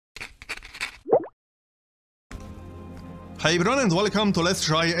Hey everyone and welcome to Let's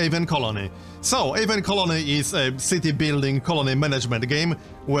Try Aven Colony. So, Aven Colony is a city building colony management game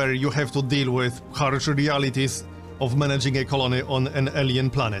where you have to deal with harsh realities of managing a colony on an alien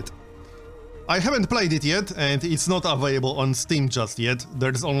planet. I haven't played it yet and it's not available on Steam just yet.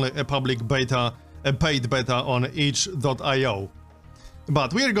 There's only a public beta, a paid beta on itch.io.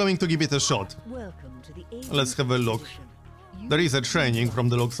 But we are going to give it a shot. Let's have a look. There is a training from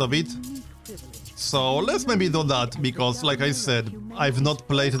the looks of it. So let's maybe do that, because like I said, I've not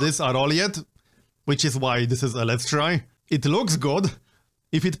played this at all yet, which is why this is a let's try. It looks good.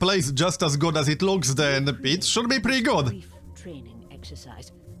 If it plays just as good as it looks, then it should be pretty good. Brief training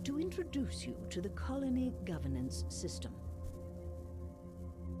exercise to introduce you to the colony governance system.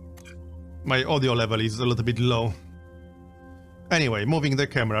 My audio level is a little bit low. Anyway, moving the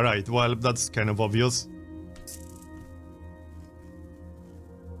camera, right, well, that's kind of obvious.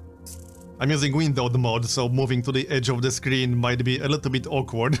 I'm using windowed mode, so moving to the edge of the screen might be a little bit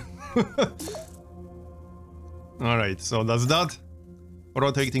awkward. Alright, so that's that.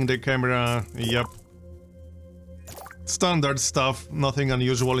 Rotating the camera, yep. Standard stuff, nothing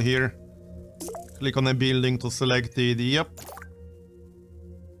unusual here. Click on a building to select it, yep.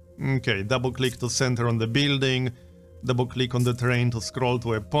 Okay, double click to center on the building. Double click on the terrain to scroll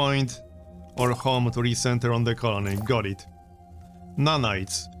to a point. Or home to recenter on the colony, got it.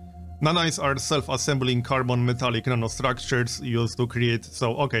 Nanites. Nanites are self-assembling carbon metallic nanostructures used to create...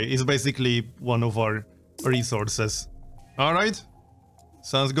 So, okay, it's basically one of our resources. Alright.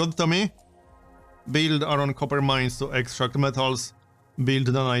 Sounds good to me. Build iron copper mines to extract metals. Build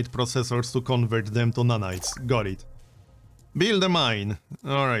nanite processors to convert them to nanites. Got it. Build a mine.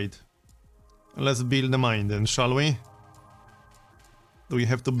 Alright. Let's build a mine then, shall we? Do we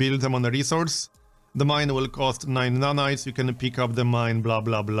have to build them on a resource? The mine will cost 9 nanites, you can pick up the mine, blah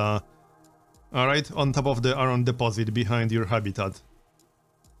blah blah. Alright, on top of the iron deposit behind your habitat.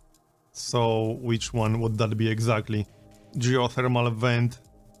 So, which one would that be exactly? Geothermal vent.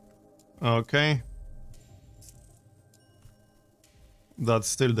 Okay. That's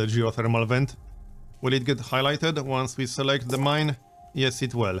still the geothermal vent. Will it get highlighted once we select the mine? Yes,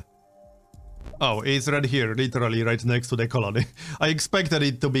 it will. Oh, it's right here, literally right next to the colony. I expected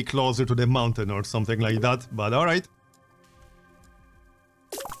it to be closer to the mountain or something like that, but alright.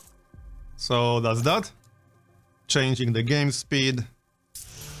 So that's that. Changing the game speed.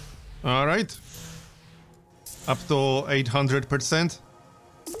 Alright. Up to 800%.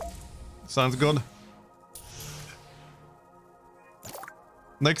 Sounds good.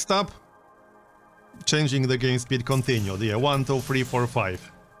 Next up. Changing the game speed continued. Yeah, 1, 2, 3, 4,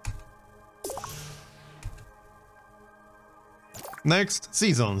 5. Next,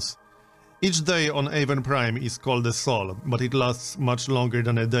 seasons. Each day on Aven Prime is called a sol, but it lasts much longer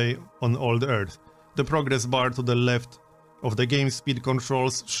than a day on old Earth. The progress bar to the left of the game speed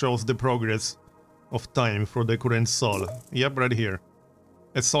controls shows the progress of time for the current sol. Yep, right here.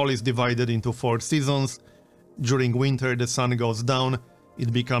 A sol is divided into 4 seasons. During winter the sun goes down,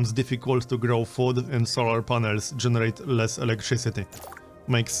 it becomes difficult to grow food and solar panels generate less electricity.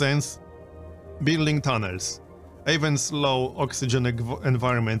 Makes sense? Building tunnels. Aven's low oxygen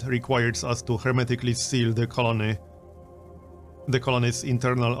environment requires us to hermetically seal the colony's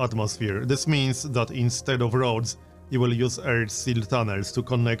internal atmosphere. This means that instead of roads, you will use air-sealed tunnels to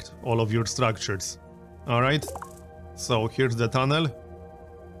connect all of your structures. Alright, so here's the tunnel.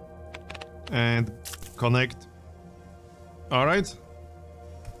 And connect. Alright,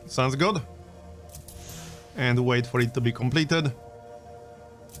 sounds good. And wait for it to be completed.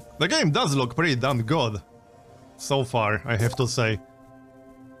 The game does look pretty damn good. So far, I have to say.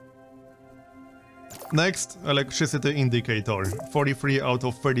 Next, electricity indicator, 43 out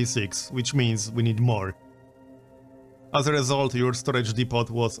of 36, which means we need more. As a result, your storage depot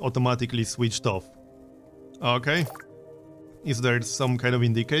was automatically switched off. Okay. Is there some kind of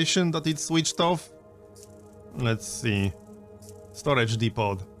indication that it's switched off? Let's see. Storage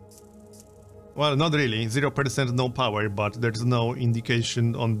depot. Well, not really, 0% no power, but there's no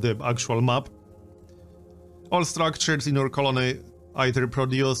indication on the actual map. All structures in your colony either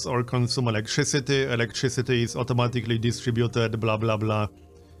produce or consume electricity. Electricity is automatically distributed, blah blah blah.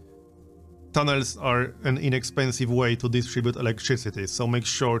 Tunnels are an inexpensive way to distribute electricity, so make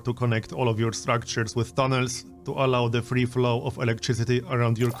sure to connect all of your structures with tunnels to allow the free flow of electricity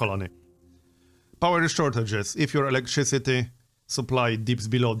around your colony. Power shortages. If your electricity supply dips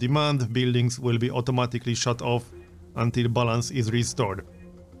below demand, buildings will be automatically shut off until balance is restored.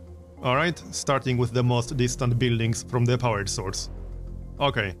 Alright, starting with the most distant buildings from the power source.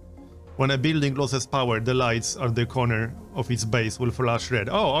 Okay, when a building loses power, the lights at the corner of its base will flash red.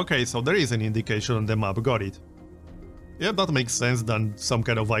 Oh, okay, so there is an indication on the map, got it. Yeah, that makes sense than some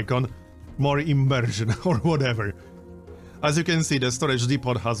kind of icon. More immersion or whatever. As you can see, the storage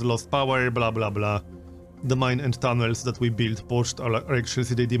depot has lost power, blah blah blah. The mine and tunnels that we built pushed our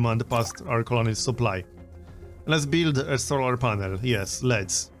electricity demand past our colony's supply. Let's build a solar panel. Yes,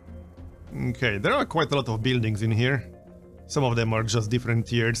 let's. Okay, there are quite a lot of buildings in here. Some of them are just different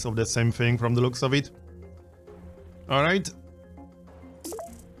tiers of the same thing from the looks of it. Alright.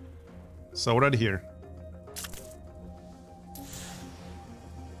 So right here.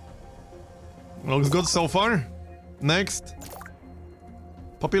 Looks good so far. Next.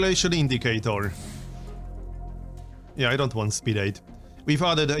 Population indicator. Yeah, I don't want speed 8. We've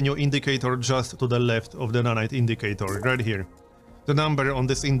added a new indicator just to the left of the nanite indicator, right here. The number on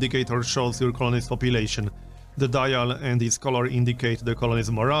this indicator shows your colony's population. The dial and its color indicate the colony's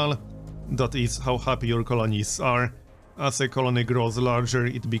morale. That is how happy your colonies are. As a colony grows larger,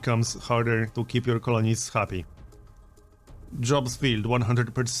 it becomes harder to keep your colonies happy. Jobs filled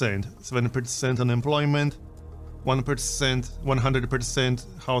 100%, 7% unemployment, 1%,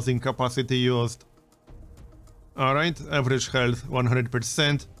 100% housing capacity used. Alright, average health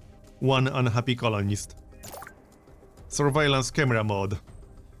 100%, 1 unhappy colonist. Surveillance camera mode.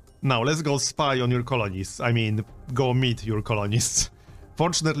 Now let's go spy on your colonists, I mean, go meet your colonists.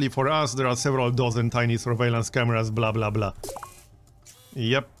 Fortunately for us, there are several dozen tiny surveillance cameras, blah blah blah.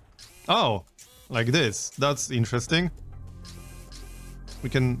 Yep. Oh, like this, that's interesting. We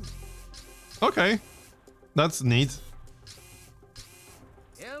can... Okay, that's neat.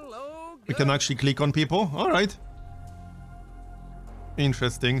 Hello, we can actually click on people, alright.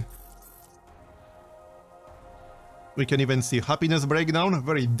 Interesting. We can even see happiness breakdown,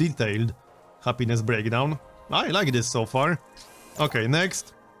 very detailed happiness breakdown. I like this so far. Okay,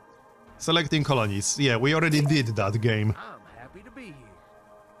 next. Selecting colonies. Yeah, we already did that game. I'm happy to be here.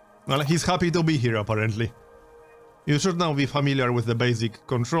 Well, he's happy to be here apparently. You should now be familiar with the basic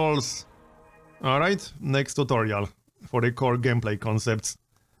controls. Alright, next tutorial for the core gameplay concepts.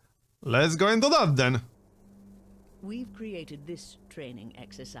 Let's go into that then. We've created this training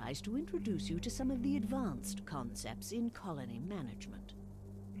exercise to introduce you to some of the advanced concepts in colony management.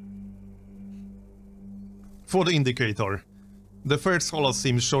 Food indicator. The first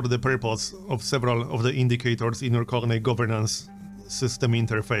holosim showed the purpose of several of the indicators in your colony governance system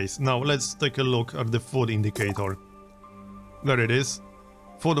interface. Now let's take a look at the food indicator. There it is.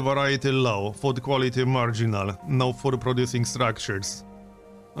 Food variety low, food quality marginal, no food producing structures.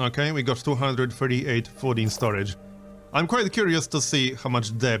 Okay, we got 238 food in storage. I'm quite curious to see how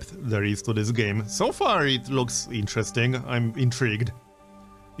much depth there is to this game. So far it looks interesting, I'm intrigued.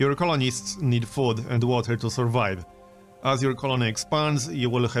 Your colonists need food and water to survive. As your colony expands,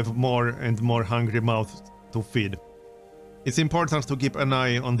 you will have more and more hungry mouths to feed. It's important to keep an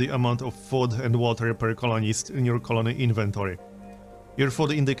eye on the amount of food and water per colonist in your colony inventory. Your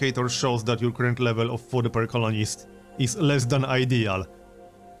food indicator shows that your current level of food per colonist is less than ideal.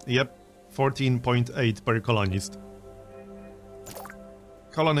 Yep, 14.8 per colonist.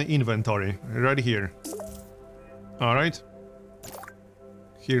 Colony inventory, right here. Alright.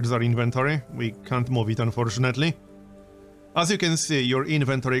 Here's our inventory. We can't move it, unfortunately. As you can see, your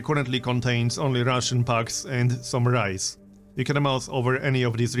inventory currently contains only ration packs and some rice. You can mouse over any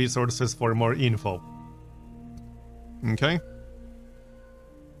of these resources for more info. Okay.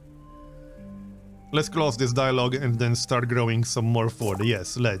 Let's close this dialogue and then start growing some more food.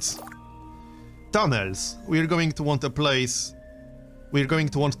 Yes, let's. Tunnels. We're going to want to place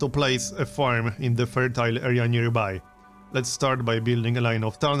a farm in the fertile area nearby. Let's start by building a line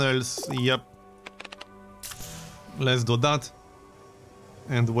of tunnels. Yep. Let's do that.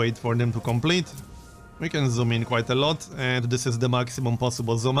 And wait for them to complete. We can zoom in quite a lot, and this is the maximum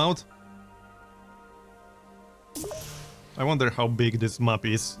possible zoom out. I wonder how big this map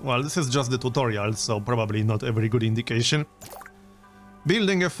is. Well, this is just the tutorial, so probably not a very good indication.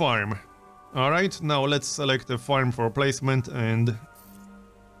 Building a farm. Alright, now let's select a farm for placement and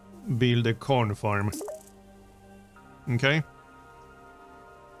build a corn farm. Okay.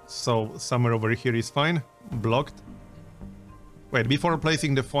 So, somewhere over here is fine. Blocked. Wait, before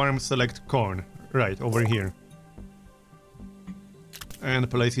placing the farm, select corn. Right, over here. And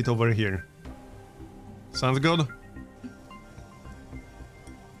place it over here. Sounds good?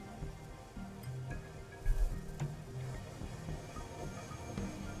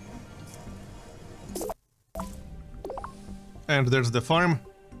 And there's the farm.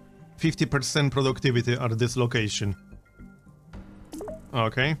 50% productivity at this location.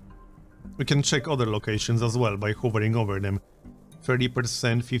 Okay. We can check other locations as well by hovering over them. 30%,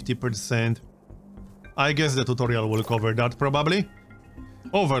 50%. I guess the tutorial will cover that probably.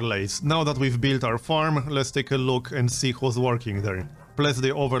 Overlays. Now that we've built our farm, let's take a look and see who's working there. Press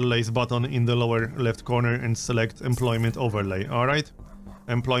the Overlays button in the lower left corner and select Employment Overlay. Alright.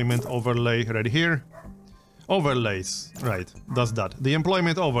 Employment Overlay right here. Overlays. Right, that's that. The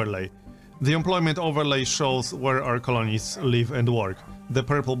Employment Overlay. The Employment Overlay shows where our colonists live and work. The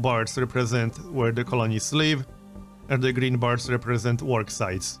purple bars represent where the colonists live, and the green bars represent work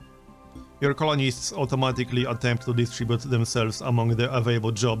sites. Your colonists automatically attempt to distribute themselves among the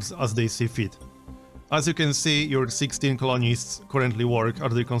available jobs as they see fit. As you can see, your 16 colonists currently work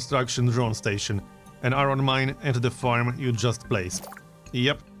at the construction drone station, an iron mine, and the farm you just placed.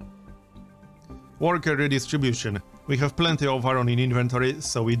 Yep. Worker redistribution. We have plenty of iron in inventory,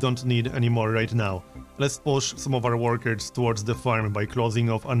 so we don't need any more right now. Let's push some of our workers towards the farm by closing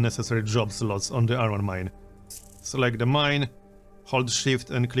off unnecessary job slots on the iron mine. Select the mine, hold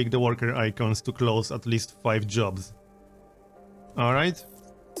shift and click the worker icons to close at least 5 jobs. Alright,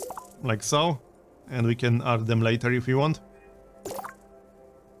 like so, and we can add them later if we want.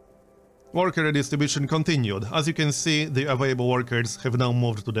 Worker redistribution continued. As you can see, the available workers have now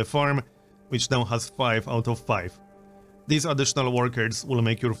moved to the farm, which now has 5 out of 5. These additional workers will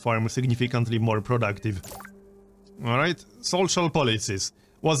make your farm significantly more productive. Alright, social policies.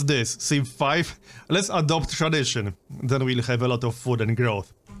 What's this? Civ 5? Let's adopt tradition. Then we'll have a lot of food and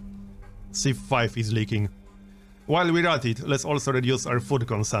growth. Civ 5 is leaking. While we're at it, let's also reduce our food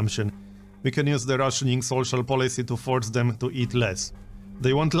consumption. We can use the rationing social policy to force them to eat less.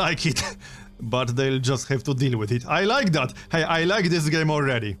 They won't like it, but they'll just have to deal with it. I like that! Hey, I like this game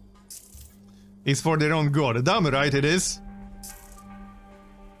already. It's for their own good. Damn right it is.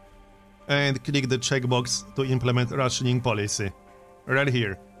 And click the checkbox to implement rationing policy. Right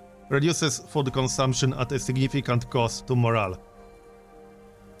here. Reduces food consumption at a significant cost to morale.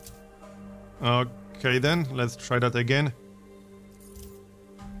 Okay then, let's try that again.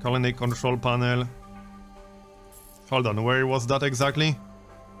 Colony control panel. Hold on, where was that exactly?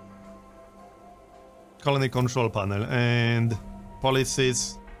 Colony control panel and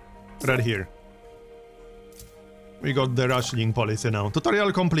policies right here. We got the rationing policy now.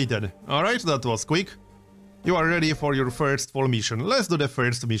 Tutorial completed. Alright, that was quick. You are ready for your first full mission. Let's do the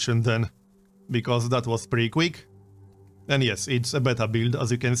first mission then, because that was pretty quick. And yes, it's a beta build,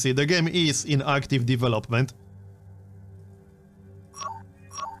 as you can see. The game is in active development.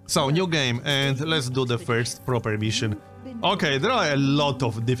 So, new game, and let's do the first proper mission. Okay, there are a lot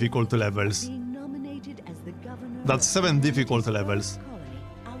of difficult levels. That's 7 difficult levels.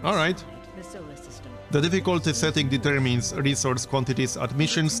 Alright. The difficulty setting determines resource quantities at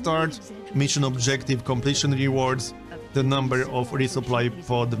mission start, mission objective completion rewards, the number of resupply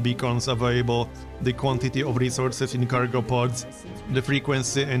pod beacons available, the quantity of resources in cargo pods, the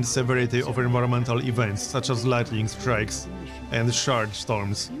frequency and severity of environmental events such as lightning strikes and shard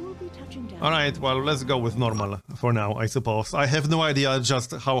storms. Alright, well, let's go with normal for now, I suppose. I have no idea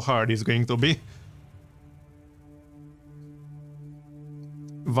just how hard it's going to be.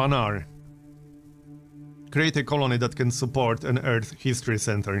 Vanar. Create a colony that can support an Earth History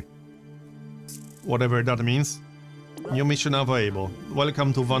Center. Whatever that means. New mission available.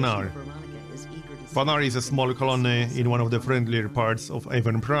 Welcome to Vanar. Vanar is a small colony in one of the friendlier parts of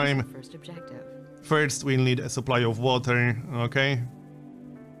Aven Prime. First, we'll need a supply of water, okay?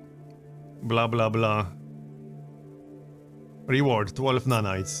 Blah blah blah. Reward, 12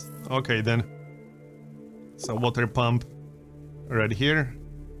 nanites. Okay then. So water pump right here.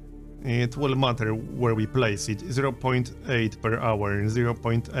 It will matter where we place it. 0.8 per hour,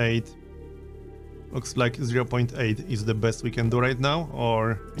 0.8. Looks like 0.8 is the best we can do right now,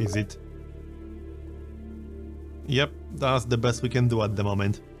 or is it? Yep, that's the best we can do at the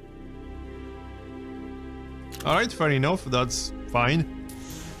moment. Alright, fair enough, that's fine.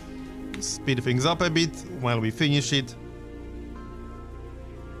 Speed things up a bit while we finish it.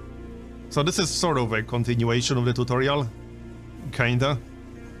 So this is sort of a continuation of the tutorial. Kinda.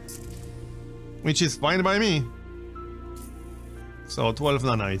 Which is fine by me. So 12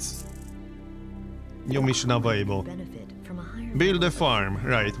 nanites. New mission available. Build a farm.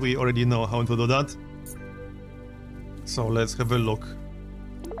 Right, we already know how to do that. So let's have a look.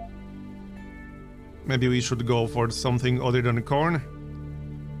 Maybe we should go for something other than corn.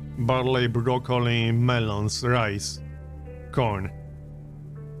 Barley, broccoli, melons, rice, corn.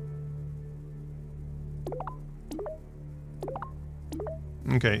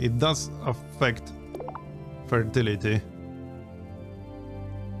 Okay, it does affect fertility.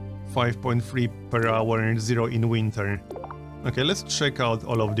 5.3 per hour, 0 in winter. Okay, let's check out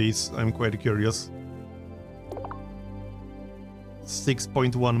all of these. I'm quite curious.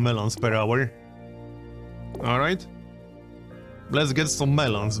 6.1 melons per hour. Alright. Let's get some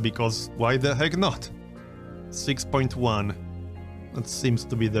melons, because why the heck not? 6.1. That seems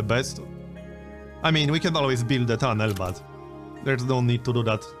to be the best. I mean, we can always build a tunnel, but there's no need to do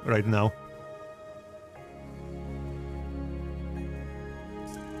that right now.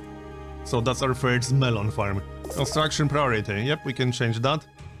 So that's our first melon farm. Construction priority. Yep, we can change that.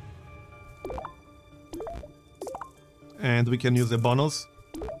 And we can use a bonus.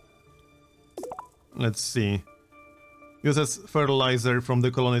 Let's see. Uses fertilizer from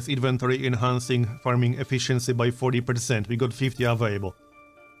the colony's inventory, enhancing farming efficiency by 40%. We got 50 available.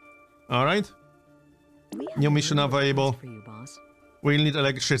 Alright. New mission available. We'll need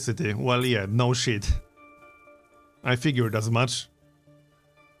electricity. Well, yeah, no shit. I figured as much.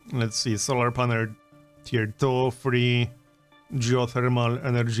 Let's see. Solar panel tier 2, free. Geothermal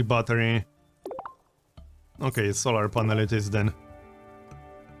energy battery. Okay, solar panel it is then.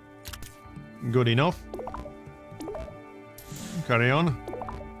 Good enough. Carry on.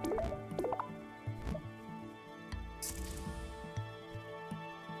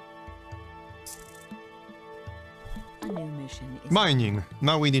 A new mission is Mining.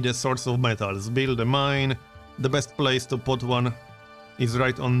 Now we need a source of metals. Build a mine. The best place to put one is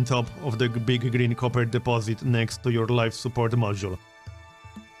right on top of the big green copper deposit next to your life support module.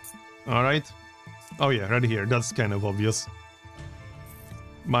 Alright. Oh yeah, right here. That's kind of obvious.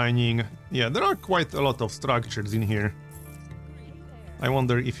 Mining. Yeah, there are quite a lot of structures in here. I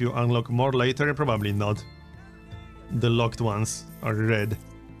wonder if you unlock more later, probably not. The locked ones are red.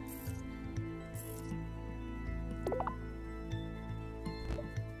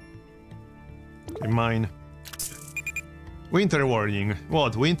 Okay, mine. Winter warning.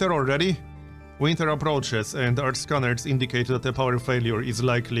 What, winter already? Winter approaches and our scanners indicate that a power failure is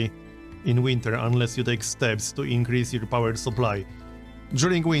likely in winter unless you take steps to increase your power supply.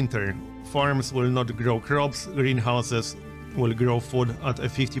 During winter, farms will not grow crops, greenhouses will grow food at a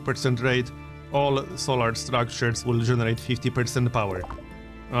 50% rate, all solar structures will generate 50% power.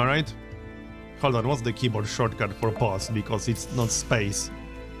 Alright? Hold on, what's the keyboard shortcut for pause? Because it's not space.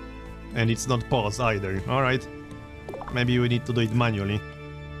 And it's not pause either. Alright. Maybe we need to do it manually.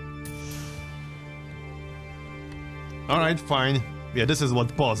 Alright, fine. Yeah, this is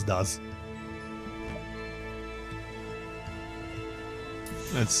what pause does.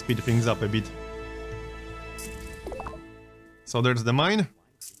 Let's speed things up a bit. So there's the mine.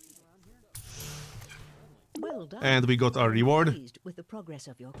 well done. And we got our reward. Pleased with the progress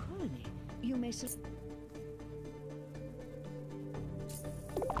of your colony. You may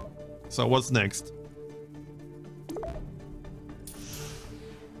So what's next?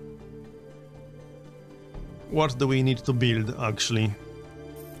 What do we need to build, actually?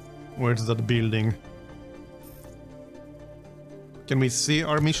 Where's that building? Can we see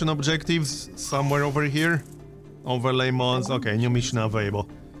our mission objectives somewhere over here? Overlay mods, okay, new mission available.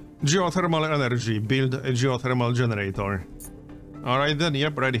 Geothermal energy, build a geothermal generator. Alright then,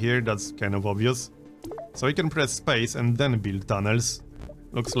 yep, right here, that's kind of obvious. So we can press space and then build tunnels.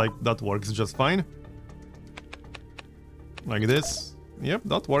 Looks like that works just fine. Like this. Yep,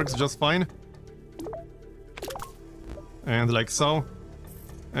 that works just fine. And like so.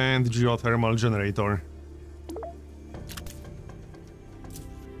 And geothermal generator.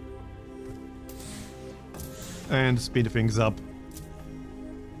 And speed things up.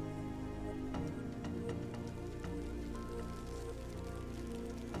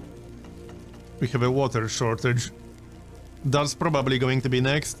 We have a water shortage. That's probably going to be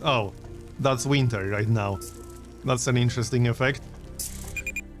next. Oh, that's winter right now. That's an interesting effect.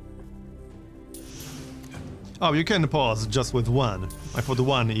 Oh, you can pause just with one. I thought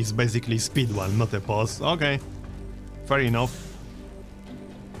one is basically speed one, not a pause. Okay, fair enough.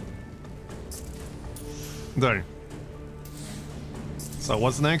 There. So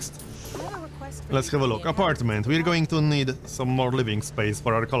what's next? Let's have a look. Apartment. We're going to need some more living space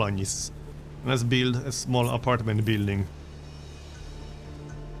for our colonists. Let's build a small apartment building.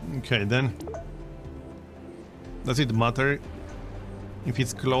 Okay, then. Does it matter if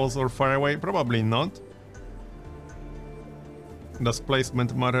it's close or far away? Probably not. Does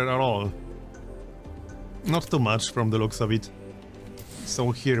placement matter at all? Not too much from the looks of it.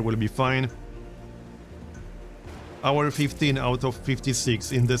 So here will be fine. Our 15 out of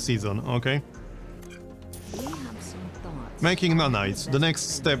 56 in the season, okay? Making nanites. The next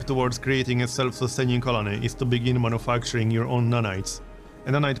step towards creating a self-sustaining colony is to begin manufacturing your own nanites.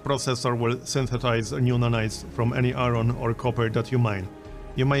 A nanite processor will synthesize new nanites from any iron or copper that you mine.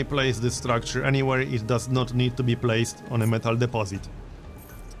 You may place this structure anywhere, it does not need to be placed on a metal deposit.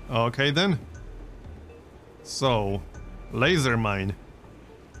 Okay then. So, laser mine.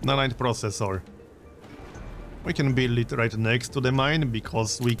 Nanite processor. We can build it right next to the mine,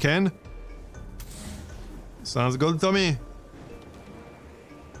 because we can. Sounds good to me.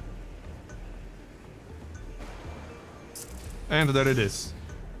 And there it is.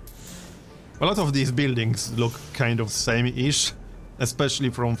 A lot of these buildings look kind of same-ish, especially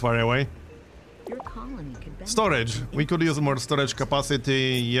from far away. Your colony could benefit Storage. from We could use more storage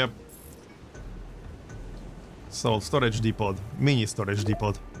capacity, yep. So, storage depot. Mini storage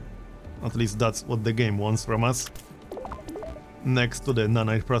depot. At least that's what the game wants from us. Next to the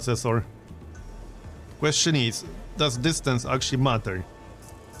nanite processor. Question is, does distance actually matter?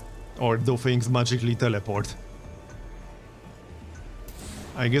 Or do things magically teleport?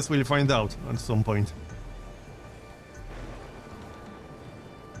 I guess we'll find out at some point.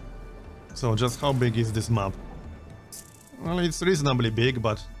 So, just how big is this map? Well, it's reasonably big,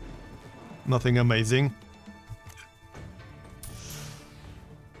 but nothing amazing.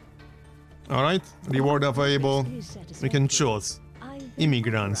 Alright, reward available. We can choose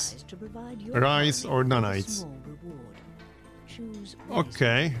immigrants, rice or nanites.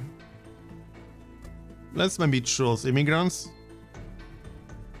 Okay. Let's maybe choose immigrants.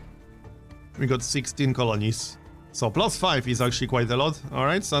 We got 16 colonies. So plus 5 is actually quite a lot.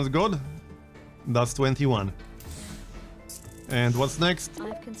 Alright, sounds good. That's 21. And what's next?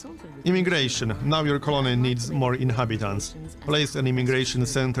 Immigration. Now your colony needs more inhabitants. Place an immigration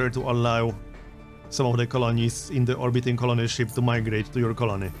center to allow some of the colonies in the orbiting colony ship to migrate to your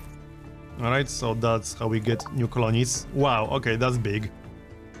colony. Alright, so that's how we get new colonies. Wow, okay, that's big.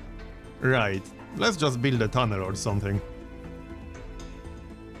 Right, let's just build a tunnel or something.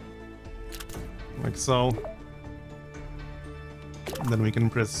 Like so. Then we can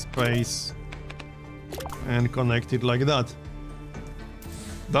press space and connect it like that.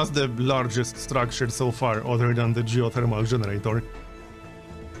 That's the largest structure so far, other than the geothermal generator.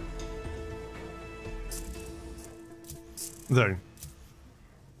 There.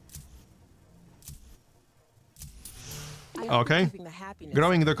 Okay.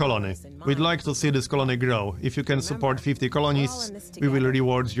 Growing the colony. We'd like to see this colony grow. If you can support 50 colonies, we will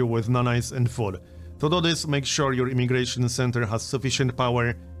reward you with nanites and food. To do this, make sure your immigration center has sufficient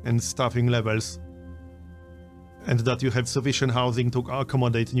power and staffing levels, and that you have sufficient housing to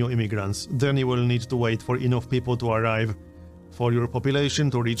accommodate new immigrants. Then you will need to wait for enough people to arrive for your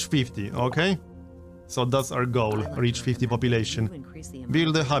population to reach 50, okay? So that's our goal, reach 50 population.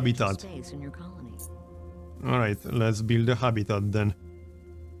 Build a habitat. Alright, let's build a habitat then.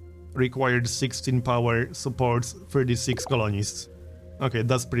 Required 16 power, supports 36 colonists. Okay,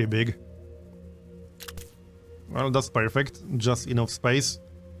 that's pretty big. Well, that's perfect, just enough space.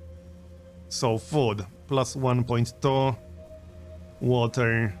 So food, plus 1.2.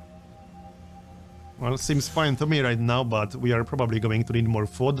 Water. Well, seems fine to me right now, but we are probably going to need more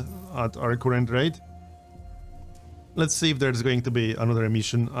food at our current rate. Let's see if there's going to be another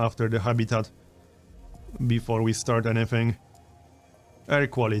mission after the habitat before we start anything. Air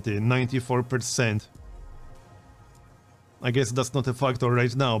quality, 94%. I guess that's not a factor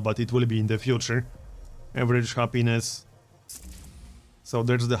right now, but it will be in the future. Average happiness. So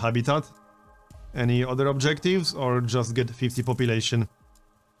there's the habitat. Any other objectives, or just get 50 population?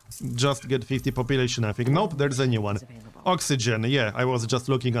 Just get 50 population, I think. Nope, there's a new one. Oxygen, yeah, I was just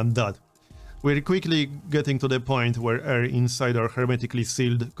looking at that. We're quickly getting to the point where air inside our hermetically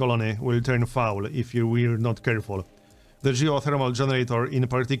sealed colony will turn foul if we're not careful. The geothermal generator in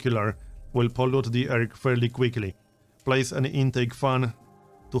particular will pollute the air fairly quickly. Place an intake fan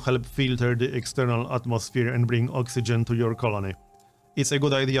to help filter the external atmosphere and bring oxygen to your colony. It's a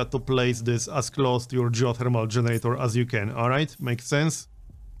good idea to place this as close to your geothermal generator as you can, alright? Makes sense?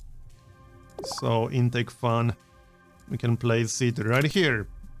 So, intake fan, we can place it right here.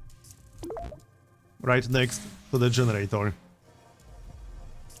 Right next to the generator.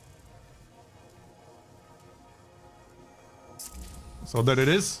 So there it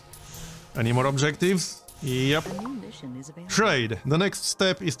is. Any more objectives? Yep. Trade. The next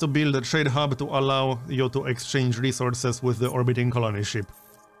step is to build a trade hub to allow you to exchange resources with the orbiting colony ship.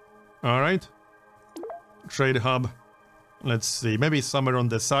 Alright. Trade hub. Let's see, maybe somewhere on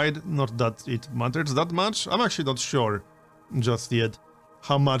the side. Not that it matters that much. I'm actually not sure just yet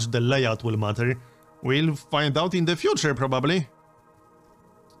how much the layout will matter. We'll find out in the future, probably.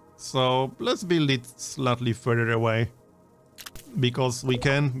 So, let's build it slightly further away. Because we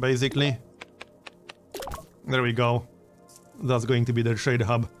can, basically. There we go. That's going to be the trade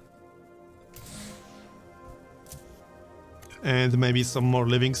hub. And maybe some more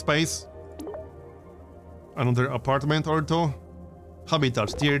living space. Another apartment or two.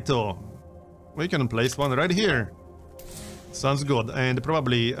 Habitat, tier 2. We can place one right here. Sounds good. And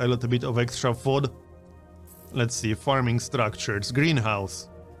probably a little bit of extra food. Let's see, farming structures, greenhouse.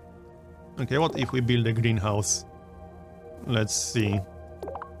 Okay, what if we build a greenhouse? Let's see.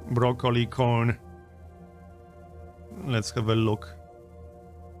 Broccoli, corn. Let's have a look.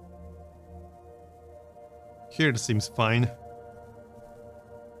 Here it seems fine.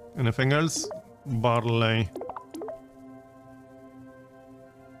 Anything else? Barley.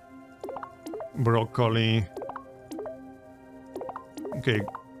 Broccoli. Okay.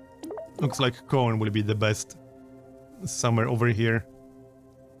 Looks like corn will be the best. Somewhere over here.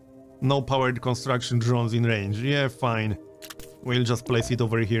 No powered construction drones in range. Yeah, fine. We'll just place it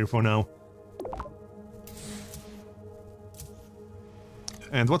over here for now.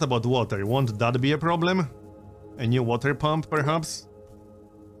 And what about water? Won't that be a problem? A new water pump, perhaps?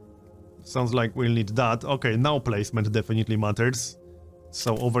 Sounds like we'll need that. Okay, now placement definitely matters.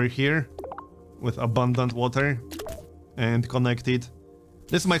 So over here, with abundant water, and connect it.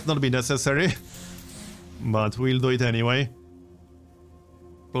 This might not be necessary, but we'll do it anyway.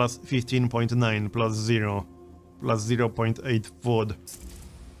 Plus 15.9, plus 0, plus 0.8 food.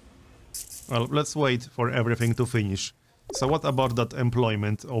 Well, let's wait for everything to finish. So what about that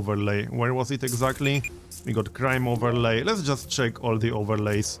employment overlay? Where was it exactly? We got crime overlay. Let's just check all the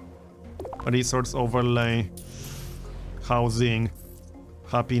overlays. Resource overlay, housing,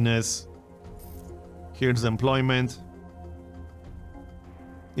 happiness. Here's employment.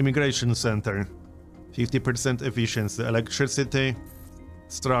 Immigration center, 50% efficiency, electricity,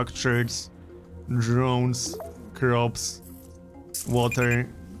 structures, drones, crops, water,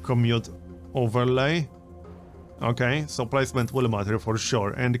 commute overlay. Okay, so placement will matter for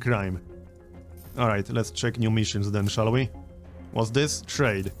sure, and crime. Alright, let's check new missions then, shall we? What's this?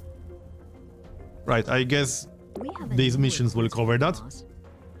 Trade. Right, I guess these missions will cover that.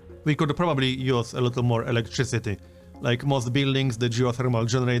 We could probably use a little more electricity. Like most buildings, the geothermal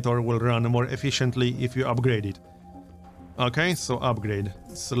generator will run more efficiently if you upgrade it. Okay, so upgrade.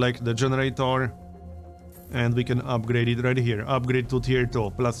 Select the generator, and we can upgrade it right here. Upgrade to tier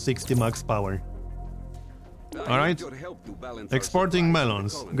 2, plus 60 max power. Alright. Exporting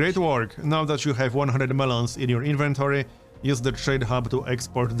melons. Great work. Now that you have 100 melons in your inventory, use the trade hub to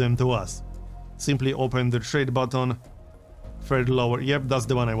export them to us. Simply open the trade button. Third lower. Yep, that's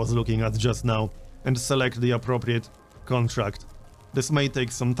the one I was looking at just now. And select the appropriate contract. This may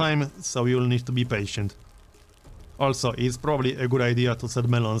take some time, so you'll need to be patient. Also, it's probably a good idea to set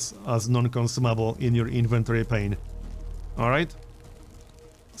melons as non-consumable in your inventory pane. Alright?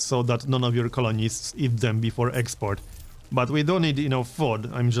 So that none of your colonists eat them before export. But we don't need enough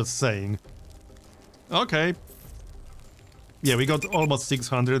food, I'm just saying. Okay. Yeah, we got almost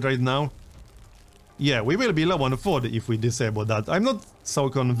 600 right now. Yeah, we will be low on food if we disable that. I'm not so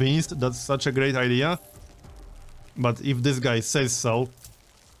convinced that's such a great idea. But if this guy says so...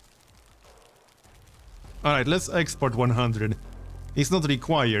 Alright, let's export 100. It's not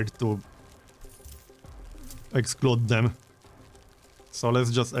required to exclude them. So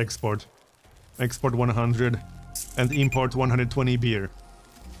let's just export. Export 100 and import 120 beer.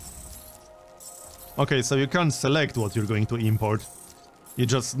 Okay, so you can't select what you're going to import. You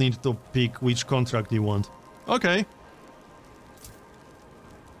just need to pick which contract you want. Okay.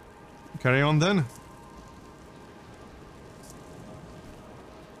 Carry on then.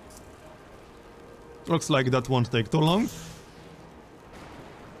 Looks like that won't take too long.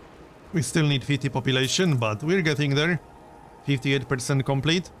 We still need 50 population, but we're getting there. 58%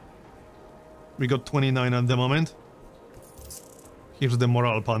 complete. We got 29 at the moment. Here's the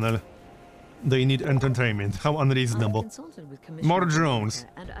morale panel. They need entertainment. How unreasonable. More drones.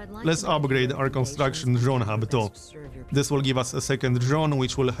 Let's upgrade our construction drone hub too. This will give us a second drone,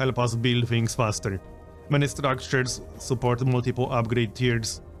 which will help us build things faster. Many structures support multiple upgrade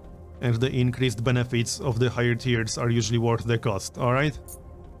tiers, and the increased benefits of the higher tiers are usually worth the cost, alright?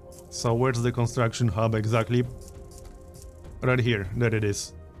 So where's the construction hub exactly? Right here, there it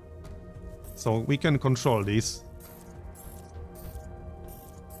is. So we can control this.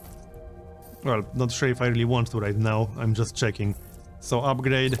 Well, not sure if I really want to right now, I'm just checking. So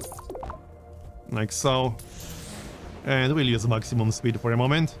upgrade, like so. And we'll use maximum speed for a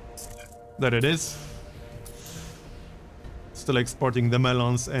moment. There it is. Still exporting the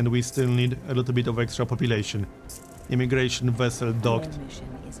melons, and we still need a little bit of extra population. Immigration vessel docked.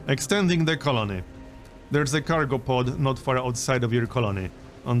 Extending the colony. There's a cargo pod not far outside of your colony,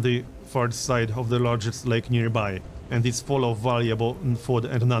 on the far side of the largest lake nearby, and it's full of valuable food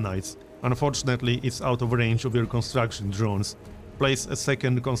and nanites. Unfortunately, it's out of range of your construction drones. Place a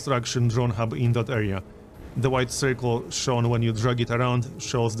second construction drone hub in that area. The white circle shown when you drag it around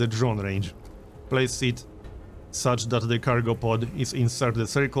shows the drone range. Place it such that the cargo pod is inside the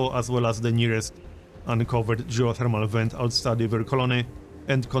circle, as well as the nearest uncovered geothermal vent outside of your colony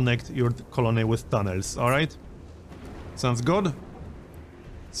and connect your colony with tunnels, alright? Sounds good.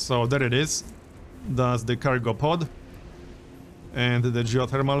 So there it is. That's the cargo pod. And the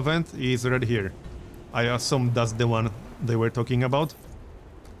geothermal vent is right here. I assume that's the one they were talking about.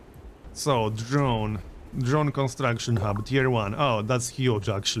 So, drone construction hub, tier 1. Oh, that's huge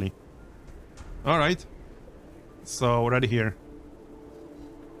actually. Alright. So, right here.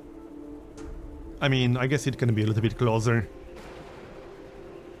 I mean, I guess it can be a little bit closer.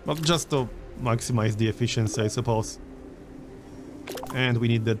 But just to maximize the efficiency, I suppose. And we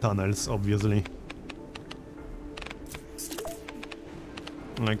need the tunnels, obviously.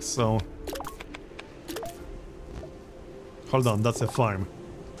 Like so. Hold on, that's a farm.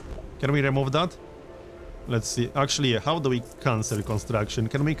 Can we remove that? Let's see. Actually, how do we cancel construction?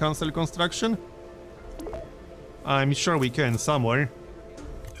 Can we cancel construction? I'm sure we can somewhere.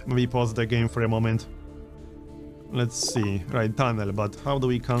 Maybe pause the game for a moment. Let's see. Right, tunnel, but how do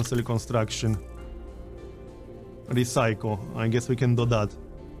we cancel construction? Recycle. I guess we can do that.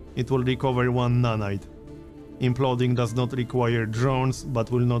 It will recover 1 nanite. Imploding does not require drones,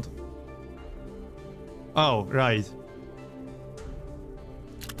 but will not... Oh, right.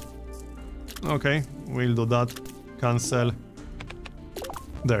 Okay, we'll do that. Cancel.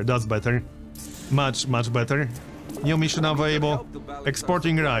 There, that's better. Much better. New mission available.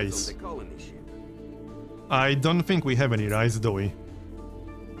 Exporting rice. I don't think we have any rice, do we?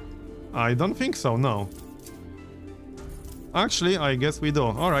 I don't think so, no. Actually, I guess we do.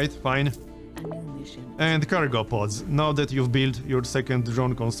 Alright, fine. And cargo pods. Now that you've built your second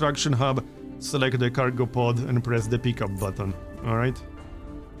drone construction hub, select the cargo pod and press the pickup button. Alright.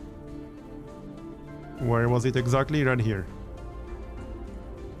 Where was it exactly? Right here.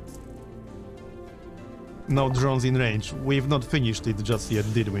 No drones in range. We've not finished it just yet,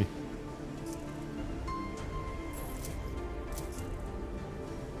 did we?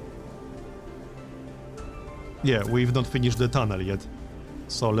 Yeah, we've not finished the tunnel yet.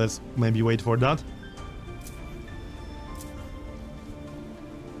 So let's maybe wait for that.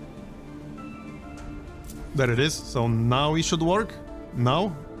 There it is. So now it should work.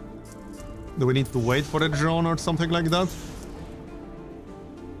 Now? Do we need to wait for a drone or something like that?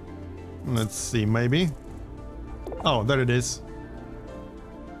 Let's see, maybe. Oh, there it is.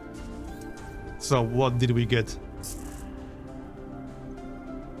 So what did we get?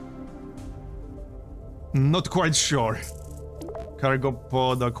 Not quite sure. Cargo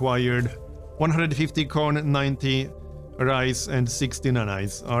pod acquired 150 corn, 90 rice and 60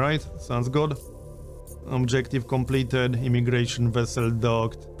 nanites. Alright, sounds good. Objective completed. Immigration vessel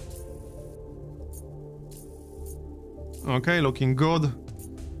docked. Okay, looking good.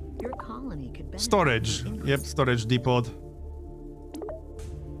 Your colony could benefit. Storage. Yep, storage depot.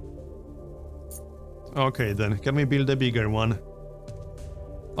 Okay then, can we build a bigger one?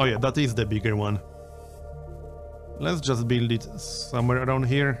 Oh yeah, that is the bigger one. Let's just build it somewhere around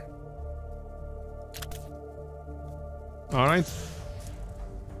here. Alright.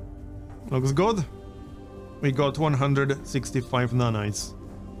 Looks good. We got 165 nanites.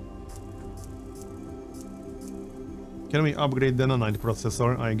 Can we upgrade the nanite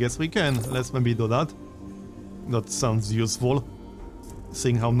processor? I guess we can. Let's maybe do that. That sounds useful.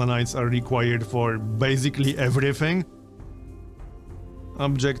 Seeing how nanites are required for basically everything.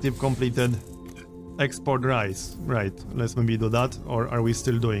 Objective completed. Export rice. Right, let's maybe do that. Or are we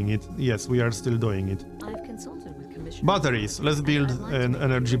still doing it? Yes, we are still doing it. I've consulted with Commissioner. Batteries. Let's build an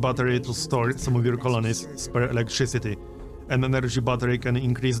energy battery to store some of your colonies' spare electricity. An energy battery can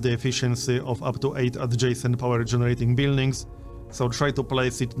increase the efficiency of up to 8 adjacent power generating buildings, so try to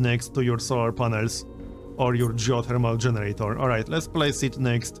place it next to your solar panels or your geothermal generator. Alright, let's place it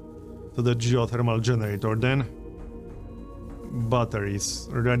next to the geothermal generator then. Batteries,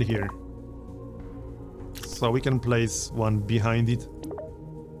 right here. So we can place one behind it.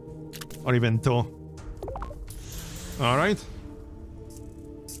 Or even 2. Alright.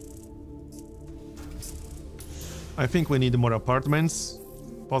 I think we need more apartments,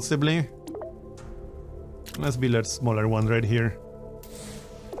 possibly. Let's build a smaller one right here.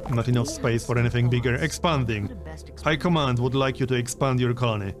 Not enough space for anything bigger. Expanding. High Command would like you to expand your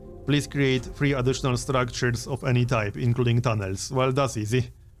colony. Please create 3 additional structures of any type, including tunnels. Well, that's easy.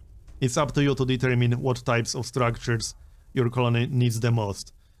 It's up to you to determine what types of structures your colony needs the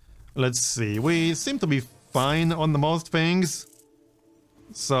most. Let's see. We seem to be fine on the most things.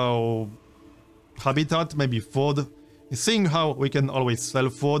 So... habitat, maybe food. Seeing how we can always sell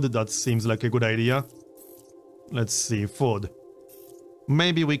food, that seems like a good idea. Let's see, food.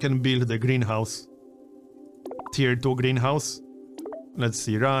 Maybe we can build the greenhouse. Tier 2 greenhouse. Let's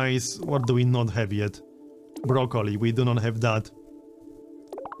see, rice. What do we not have yet? Broccoli, we do not have that.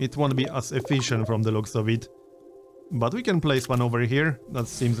 It won't be as efficient from the looks of it. But we can place one over here. That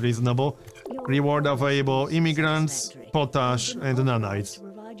seems reasonable. Reward available, immigrants, potash and nanites.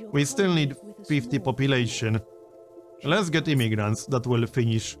 We still need 50 population. Let's get immigrants. That will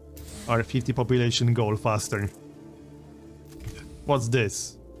finish our 50 population goal faster. What's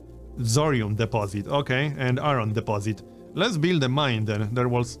this? Zorium deposit. Okay, and iron deposit. Let's build a mine then. There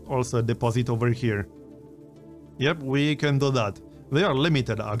was also a deposit over here. Yep, we can do that. They are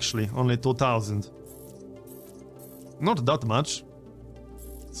limited actually, only 2000. Not that much.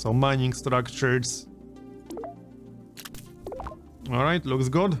 So mining structures. Alright, looks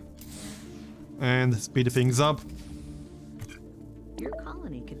good. And speed things up. Your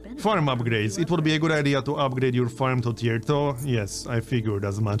colony could benefit Farm from upgrades. new It would be a good idea to upgrade your farm to tier 2. Yes, I figured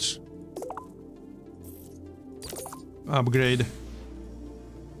as much. Upgrade.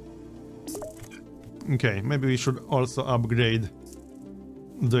 Okay, maybe we should also upgrade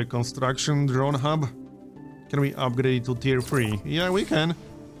the construction drone hub. Can we upgrade it to tier 3? Yeah, we can.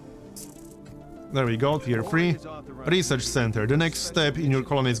 There we go, tier 3. Research center. The next step in your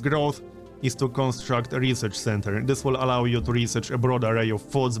colony's growth is to construct a research center. This will allow you to research a broad array of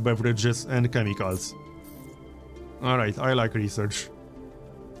foods, beverages and chemicals. Alright, I like research.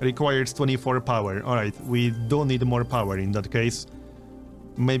 Requires 24 power. Alright, we don't need more power in that case.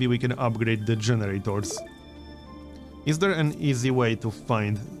 Maybe we can upgrade the generators. Is there an easy way to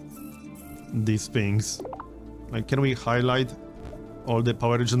find these things? Like, can we highlight all the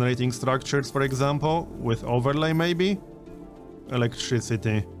power generating structures, for example, with overlay maybe?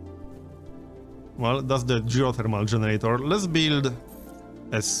 Electricity. Well, that's the geothermal generator. Let's build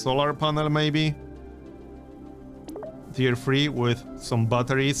a solar panel maybe. Tier 3 with some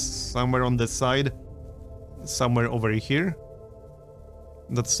batteries somewhere on the side. Somewhere over here.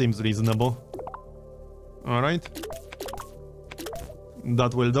 That seems reasonable. Alright.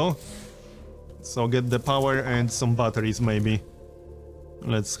 That will do. So get the power and some batteries maybe.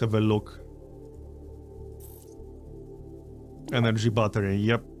 Let's have a look. Energy battery,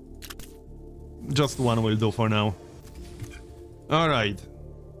 yep. Just one will do for now. Alright.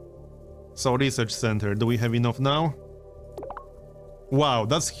 So research center, do we have enough now? Wow,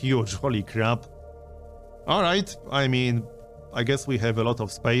 that's huge, holy crap. Alright, I mean, I guess we have a lot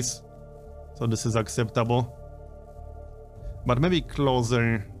of space. So this is acceptable. But maybe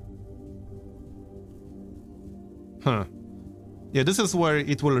closer... Huh. Yeah, this is where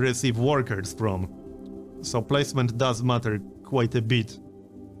it will receive workers from. So placement does matter quite a bit.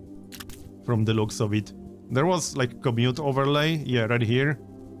 From the looks of it. There was like commute overlay. Yeah, right here.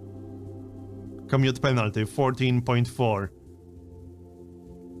 Commute penalty, 14.4.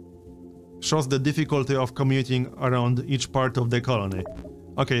 Shows the difficulty of commuting around each part of the colony.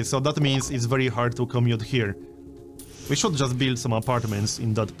 Okay, so that means it's very hard to commute here. We should just build some apartments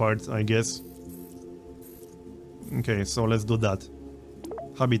in that part, I guess. Okay, so let's do that.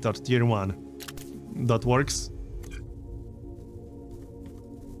 Habitat tier 1. That works.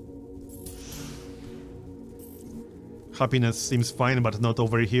 Happiness seems fine, but not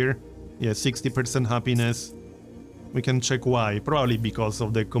over here. Yeah, 60% happiness. We can check why. Probably because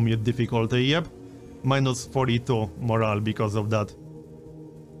of the commute difficulty. Yep. Minus 42 morale because of that.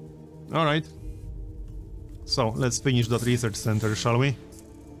 Alright. So, let's finish that research center, shall we?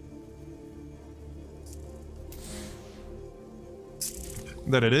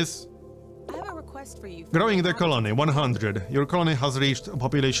 There it is. I have a request for you. Growing the colony, 100. Your colony has reached a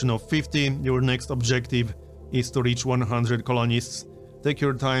population of 50. Your next objective is to reach 100 colonists. Take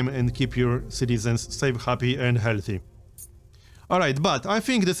your time and keep your citizens safe, happy and healthy. Alright, but I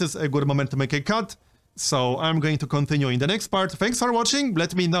think this is a good moment to make a cut. So I'm going to continue in the next part. Thanks for watching.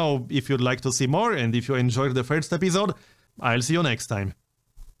 Let me know if you'd like to see more and if you enjoyed the first episode. I'll see you next time.